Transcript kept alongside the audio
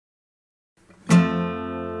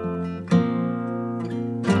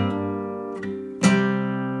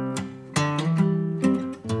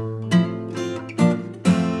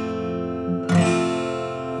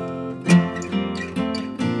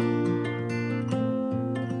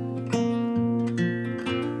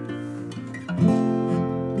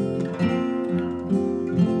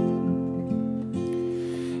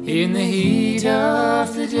In the heat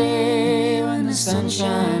of the day, when the sun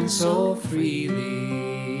shines so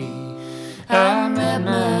freely, I met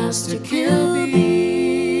Master Kilby,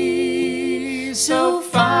 so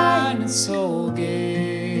fine and so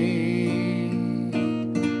gay.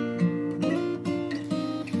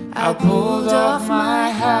 I pulled off my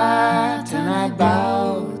hat and I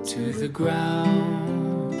bowed to the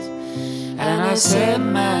ground, and I said,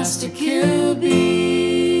 Master Kilby,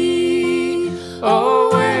 oh,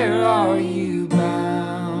 where are you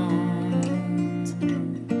bound?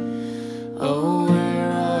 Oh,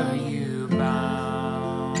 where are you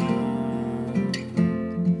bound?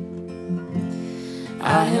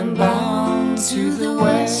 I am bound to the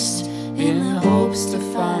west in hopes to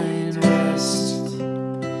find rest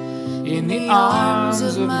in the arms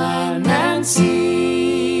of my Nancy.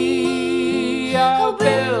 I'll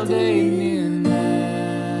build a new nest.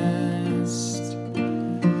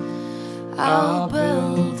 I'll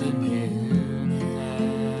build a new nest.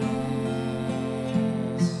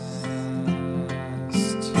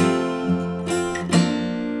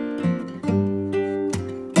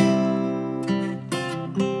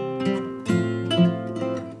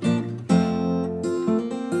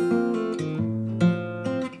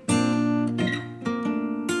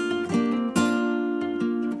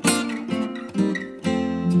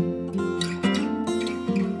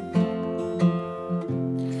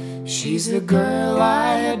 She's the girl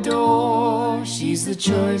I adore, she's the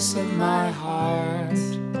choice of my heart,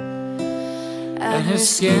 and her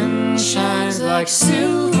skin shines like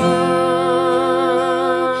silver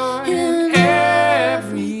in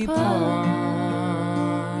every part.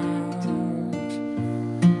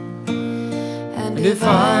 And if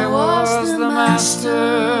I was the master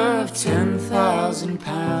of 10,000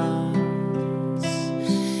 pounds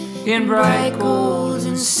in bright gold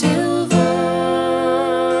and silver,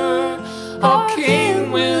 or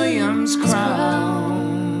King William's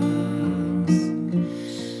crowns,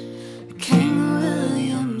 King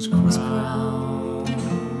William's crowns,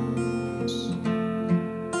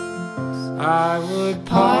 I would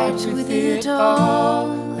part with it all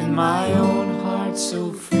in my own heart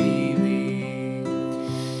so freely.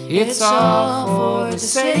 It's all for the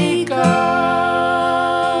sake of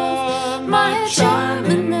my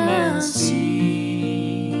charming Nancy,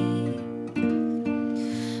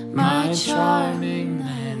 my charming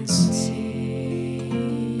Nancy.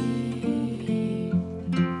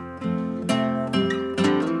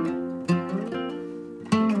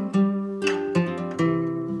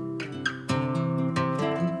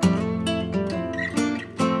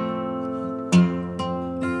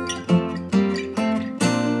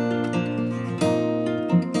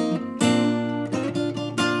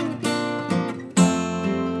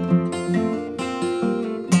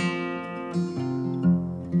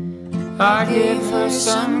 I gave her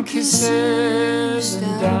some kisses,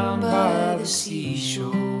 and down by the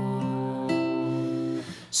seashore,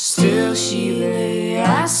 still she lay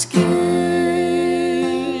asking